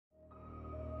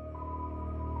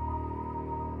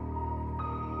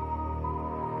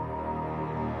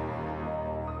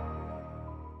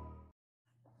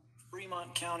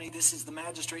Fremont County. This is the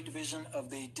Magistrate Division of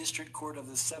the District Court of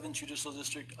the 7th Judicial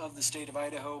District of the state of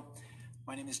Idaho.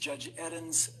 My name is Judge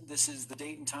Edens. This is the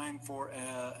date and time for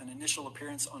an initial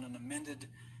appearance on an amended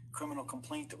criminal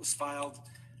complaint that was filed.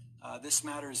 This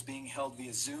matter is being held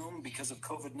via Zoom because of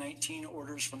COVID-19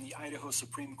 orders from the Idaho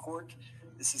Supreme Court.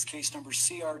 This is case number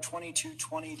CR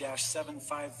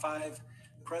 2220-755.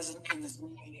 Present in the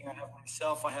Zoom meeting, I have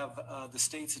myself, I have the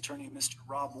state's attorney, Mr.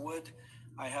 Rob Wood.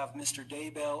 I have Mr.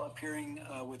 Daybell appearing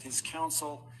with his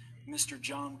counsel, Mr.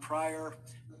 John Pryor.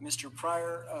 Mr.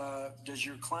 Pryor, does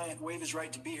your client waive his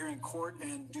right to be here in court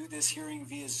and do this hearing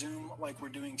via Zoom like we're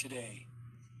doing today?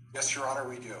 Yes, Your Honor,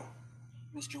 we do.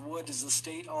 Mr. Wood, does the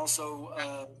state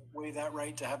also waive that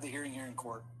right to have the hearing here in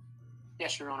court?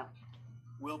 Yes, Your Honor.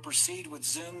 We'll proceed with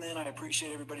Zoom then. I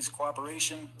appreciate everybody's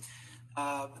cooperation.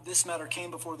 This matter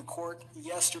came before the court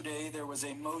yesterday. There was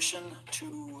a motion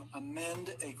to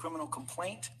amend a criminal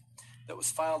complaint that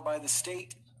was filed by the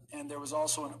state, and there was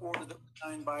also an order that was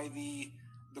signed by the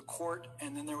court,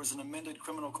 and then there was an amended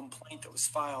criminal complaint that was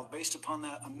filed. Based upon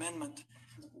that amendment,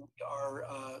 we are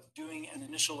doing an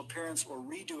initial appearance or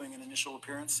redoing an initial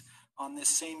appearance on this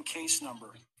same case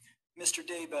number. Mr.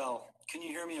 Daybell, can you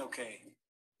hear me okay?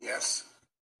 Yes.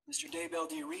 Mr. Daybell,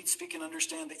 do you read, speak, and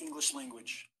understand the English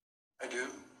language? I do.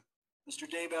 Mr.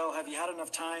 Daybell, have you had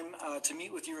enough time to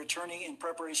meet with your attorney in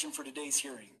preparation for today's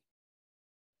hearing?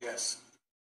 Yes.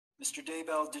 Mr.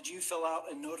 Daybell, did you fill out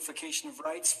a notification of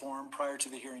rights form prior to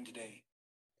the hearing today?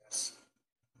 Yes.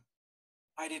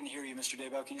 I didn't hear you, Mr.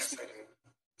 Daybell. Can you speak? Yes, I did.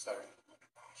 Sorry.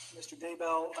 Mr.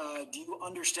 Daybell, do you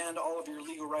understand all of your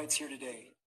legal rights here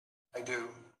today? I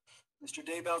do. Mr.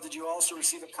 Daybell, did you also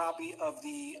receive a copy of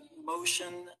the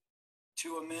motion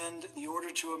to amend, the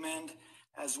order to amend,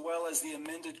 as well as the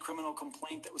amended criminal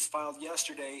complaint that was filed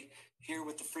yesterday here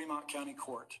with the Fremont County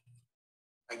Court?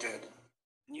 I did.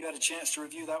 And you had a chance to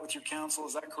review that with your counsel,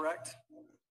 is that correct?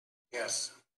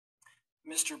 Yes.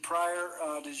 Mr. Pryor,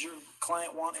 does your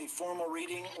client want a formal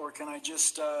reading, or can I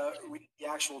just read the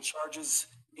actual charges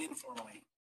informally?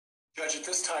 Judge, at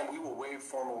this time, we will waive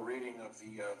formal reading of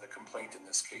the complaint in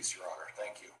this case, Your Honor.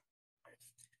 Thank you.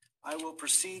 I will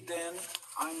proceed then.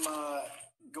 I'm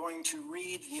going to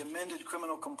read the amended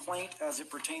criminal complaint as it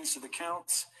pertains to the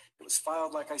counts. It was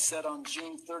filed, like I said, on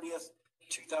June 30th,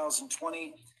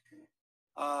 2020.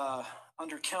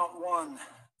 Under count 1,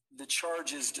 the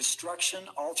charge is destruction,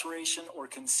 alteration, or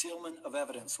concealment of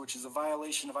evidence, which is a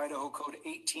violation of Idaho Code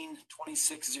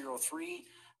 182603,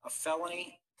 a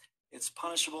felony. It's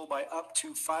punishable by up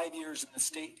to 5 years in the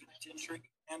state penitentiary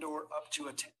and or up to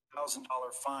a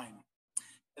 $10,000 fine.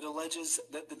 It alleges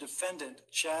that the defendant,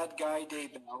 Chad Guy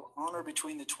Daybell, on or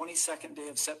between the 22nd day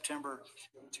of September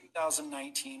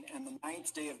 2019 and the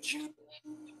 9th day of June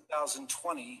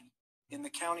 2020 in the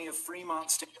county of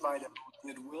Fremont, state of Idaho,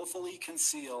 did willfully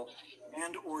conceal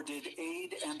and or did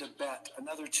aid and abet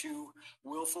another to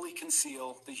willfully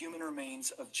conceal the human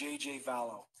remains of J.J.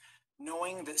 Vallow,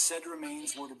 knowing that said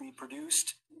remains were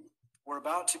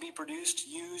about to be produced,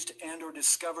 used, and or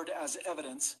discovered as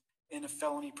evidence in a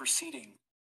felony proceeding,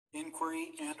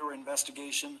 inquiry, and or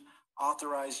investigation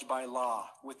authorized by law,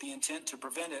 with the intent to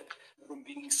prevent it from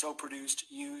being so produced,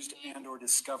 used, and or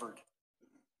discovered.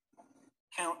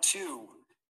 Count 2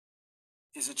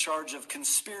 is a charge of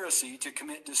conspiracy to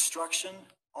commit destruction,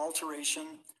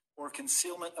 alteration, or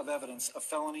concealment of evidence, a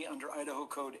felony under Idaho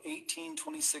Code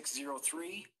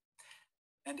 182603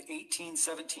 and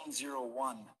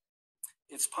 181701.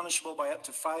 It's punishable by up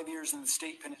to 5 years in the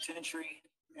state penitentiary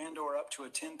and or up to a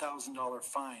 $10,000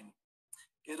 fine.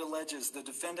 It alleges the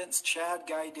defendants Chad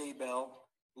Guy Daybell,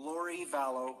 Lori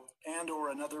Vallow, and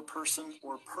or another person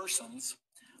or persons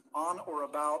on or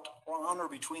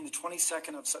between the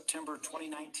 22nd of September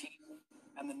 2019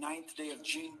 and the 9th day of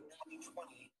June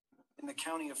 2020 in the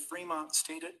county of Fremont,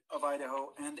 state of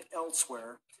Idaho, and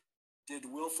elsewhere, did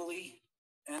willfully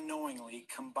and knowingly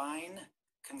combine,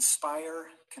 conspire,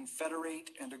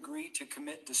 confederate, and agree to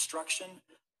commit destruction,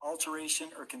 alteration,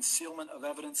 or concealment of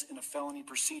evidence in a felony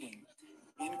proceeding,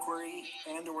 inquiry,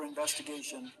 and or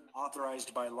investigation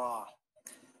authorized by law,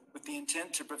 with the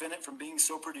intent to prevent it from being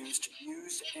so produced,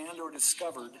 used, and or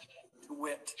discovered, to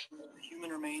wit, the human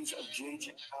remains of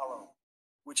J.J. Vallow,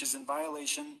 which is in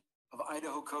violation of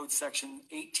Idaho Code Section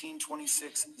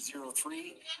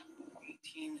 182603,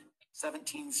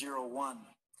 181701.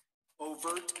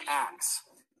 Overt acts.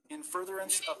 In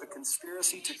furtherance of the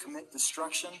conspiracy to commit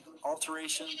destruction,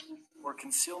 alteration, or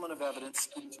concealment of evidence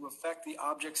and to effect the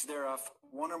objects thereof,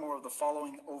 one or more of the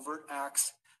following overt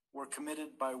acts were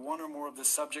committed by one or more of the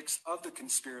subjects of the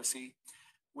conspiracy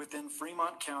within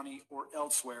Fremont County or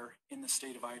elsewhere in the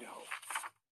state of Idaho.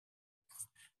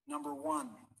 Number 1,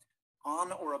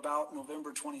 On or about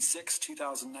November 26,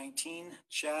 2019,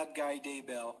 Chad Guy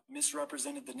Daybell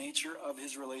misrepresented the nature of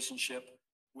his relationship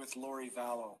with Lori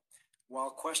Vallow while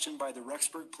questioned by the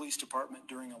Rexburg Police Department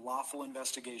during a lawful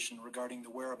investigation regarding the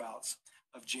whereabouts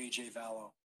of J.J.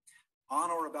 Vallow.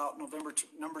 On or about November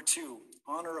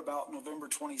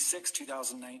 26,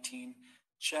 2019,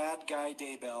 Chad Guy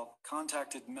Daybell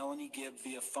contacted Melanie Gibb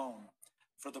via phone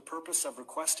for the purpose of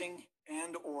requesting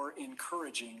and or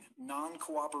encouraging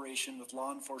non-cooperation with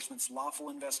law enforcement's lawful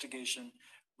investigation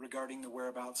regarding the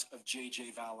whereabouts of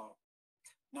J.J. Vallow.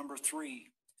 Number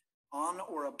 3, on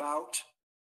or about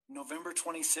November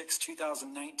 26,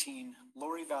 2019,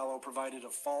 Lori Vallow provided a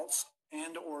false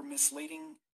and or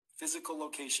misleading physical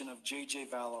location of J.J.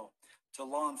 Vallow to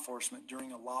law enforcement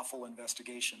during a lawful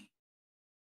investigation.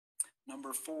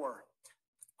 Number 4,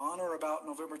 on or about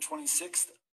November 26,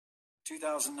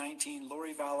 2019,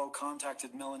 Lori Vallow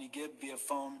contacted Melanie Gibb via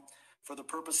phone for the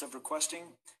purpose of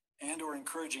requesting and or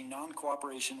encouraging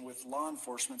non-cooperation with law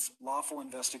enforcement's lawful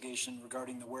investigation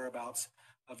regarding the whereabouts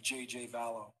of J.J.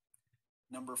 Vallow.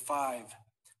 Number 5,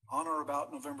 on or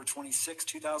about November 26,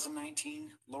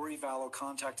 2019, Lori Vallow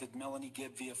contacted Melanie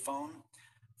Gibb via phone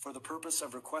for the purpose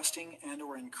of requesting and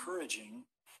or encouraging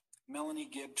Melanie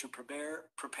Gibb to prepare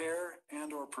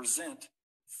and or present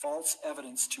false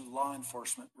evidence to law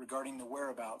enforcement regarding the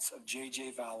whereabouts of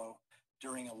J.J. Vallow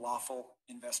during a lawful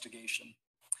investigation.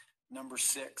 Number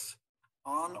 6,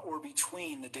 on or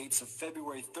between the dates of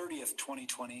February 30th,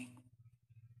 2020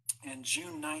 and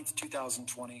June 9th,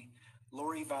 2020,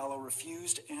 Lori Vallow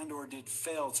refused and or did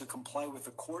fail to comply with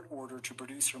a court order to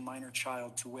produce her minor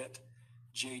child, to wit,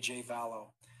 J.J.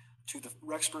 Vallow, to the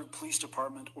Rexburg Police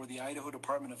Department or the Idaho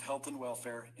Department of Health and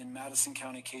Welfare in Madison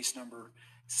County case number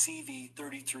CV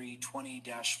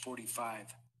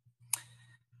 3320-45.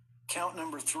 Count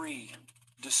number 3,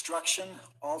 destruction,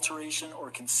 alteration,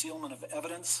 or concealment of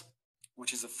evidence,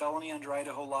 which is a felony under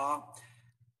Idaho law,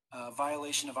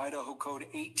 violation of Idaho Code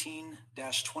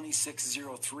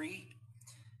 18-2603.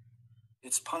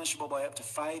 It's punishable by up to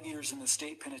 5 years in the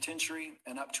state penitentiary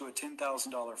and up to a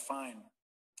 $10,000 fine.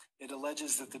 It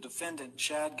alleges that the defendant,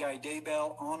 Chad Guy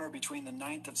Daybell, on or between the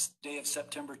 9th day of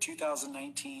September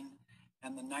 2019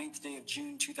 and the 9th day of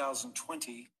June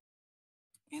 2020,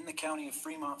 in the county of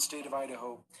Fremont, state of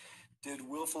Idaho, did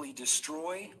willfully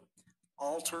destroy,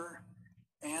 alter,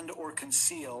 and or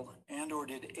conceal, and or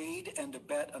did aid and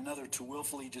abet another to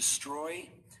willfully destroy,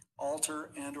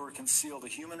 alter, and or conceal the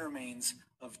human remains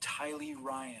of Tylee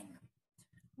Ryan,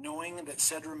 knowing that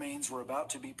said remains were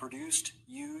about to be produced,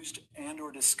 used, and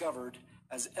or discovered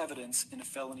as evidence in a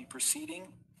felony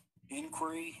proceeding,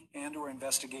 inquiry, and or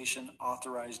investigation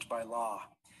authorized by law,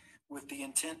 with the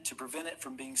intent to prevent it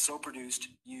from being so produced,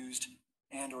 used,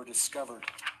 and or discovered.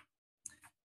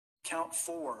 Count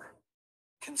 4,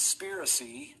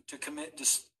 conspiracy to commit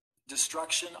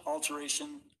destruction,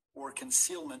 alteration, or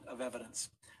concealment of evidence,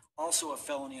 also a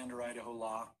felony under Idaho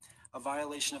law, a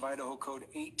violation of Idaho Code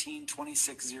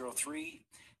 18-2603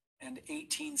 and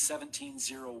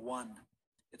 18-1701.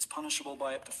 It's punishable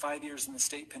by up to 5 years in the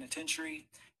state penitentiary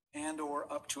and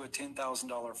or up to a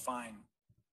 $10,000 fine.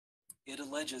 It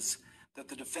alleges that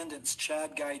the defendants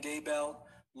Chad Guy Daybell,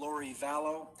 Lori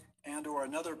Vallow, and or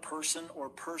another person or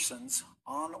persons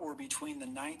on or between the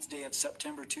 9th day of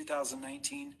September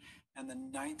 2019 and the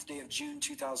 9th day of June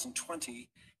 2020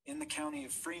 in the county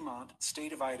of Fremont,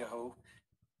 state of Idaho,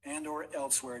 and or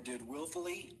elsewhere did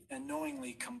willfully and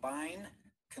knowingly combine,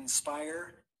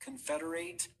 conspire,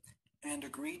 confederate, and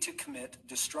agree to commit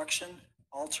destruction,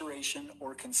 alteration,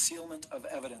 or concealment of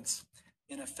evidence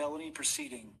in a felony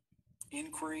proceeding,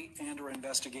 inquiry, and or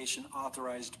investigation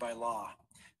authorized by law,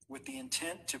 with the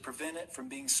intent to prevent it from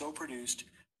being so produced,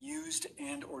 used,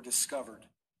 and or discovered,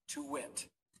 to wit,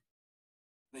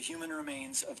 the human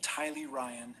remains of Tylee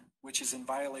Ryan, which is in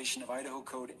violation of Idaho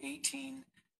Code 18-2603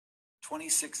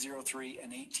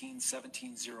 and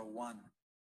 18-1701.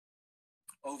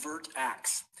 Overt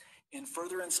acts. In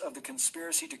furtherance of the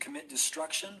conspiracy to commit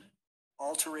destruction,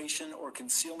 alteration, or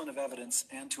concealment of evidence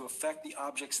and to affect the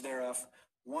objects thereof,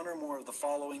 one or more of the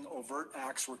following overt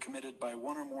acts were committed by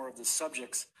one or more of the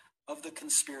subjects of the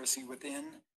conspiracy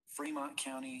within Fremont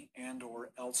County and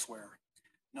or elsewhere.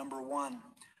 Number 1,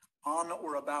 on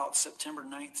or about September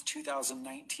 9th,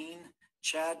 2019,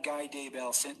 Chad Guy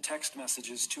Daybell sent text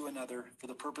messages to another for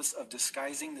the purpose of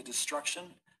disguising the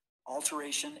destruction,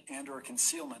 alteration, and or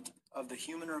concealment of the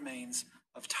human remains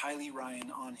of Tylee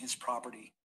Ryan on his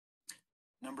property.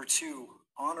 Number 2,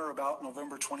 on or about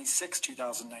November 26,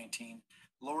 2019,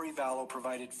 Lori Vallow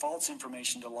provided false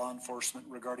information to law enforcement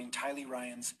regarding Tylee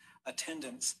Ryan's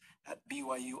attendance at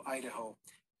BYU, Idaho,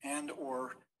 and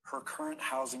or her current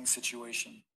housing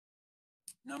situation.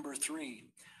 Number 3,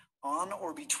 on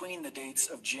or between the dates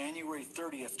of January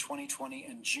 30th, 2020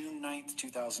 and June 9th,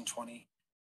 2020,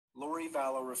 Lori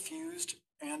Vallow refused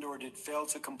and or did fail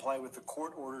to comply with the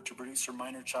court order to produce her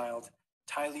minor child,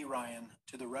 Tylee Ryan,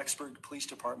 to the Rexburg Police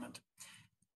Department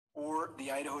or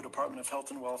the Idaho Department of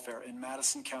Health and Welfare in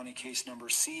Madison County, case number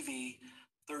CV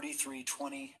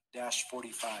 3320-45.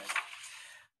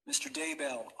 Mr.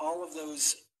 Daybell, all of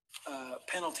those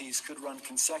penalties could run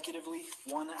consecutively,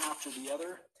 one after the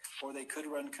other, or they could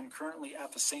run concurrently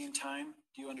at the same time.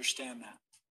 Do you understand that?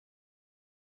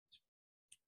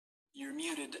 You're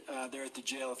muted there at the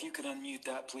jail. If you could unmute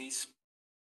that, please.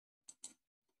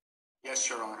 Yes,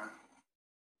 Your Honor.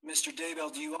 Mr.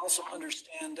 Daybell, do you also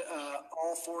understand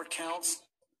all 4 counts,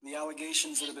 the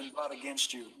allegations that have been brought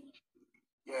against you?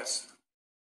 Yes.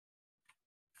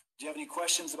 Do you have any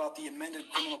questions about the amended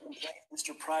criminal complaint,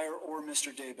 Mr. Pryor or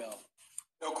Mr. Daybell?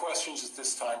 No questions at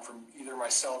this time from either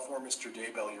myself or Mr.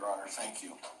 Daybell, Your Honor. Thank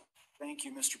you. Thank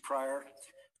you, Mr. Pryor.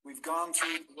 We've gone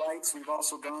through the rights. We've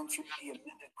also gone through the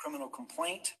amended criminal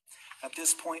complaint. At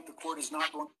this point, the court is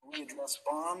not going to readdress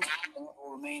bond and it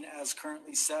will remain as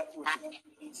currently set with the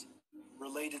entities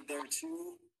related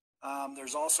thereto.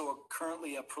 There's also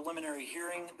currently a preliminary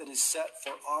hearing that is set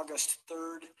for August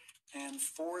 3rd and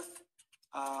 4th.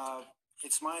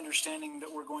 It's my understanding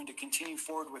that we're going to continue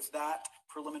forward with that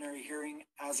preliminary hearing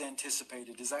as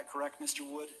anticipated. Is that correct, Mr.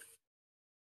 Wood?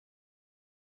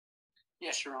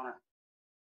 Yes, Your Honor.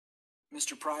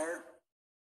 Mr. Pryor?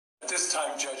 At this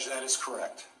time, Judge, that is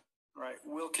correct. All right,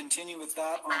 we'll continue with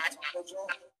that on schedule.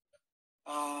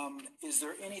 Is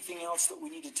there anything else that we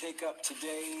need to take up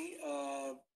today,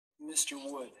 Mr.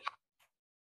 Wood?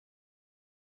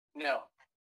 No.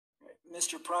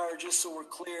 Mr. Pryor, just so we're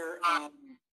clear,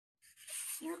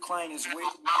 your client is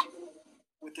waiting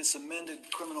with this amended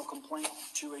criminal complaint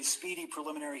to a speedy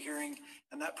preliminary hearing,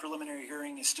 and that preliminary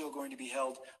hearing is still going to be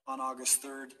held on August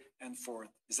 3rd and 4th.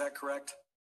 Is that correct?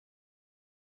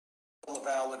 A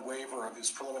valid waiver of his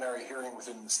preliminary hearing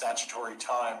within the statutory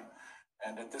time.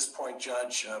 And at this point,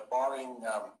 Judge, barring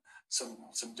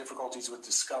some difficulties with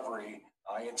discovery,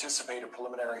 I anticipate a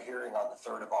preliminary hearing on the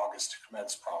 3rd of August to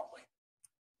commence promptly.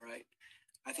 Right.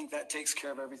 I think that takes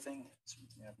care of everything.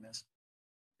 Something I've missed.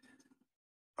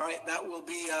 All right, that will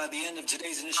be the end of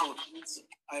today's initial appearance.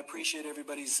 I appreciate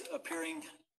everybody's appearing.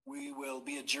 We will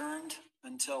be adjourned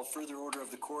until further order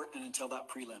of the court and until that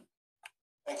prelim.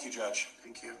 Thank you, Judge.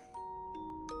 Thank you.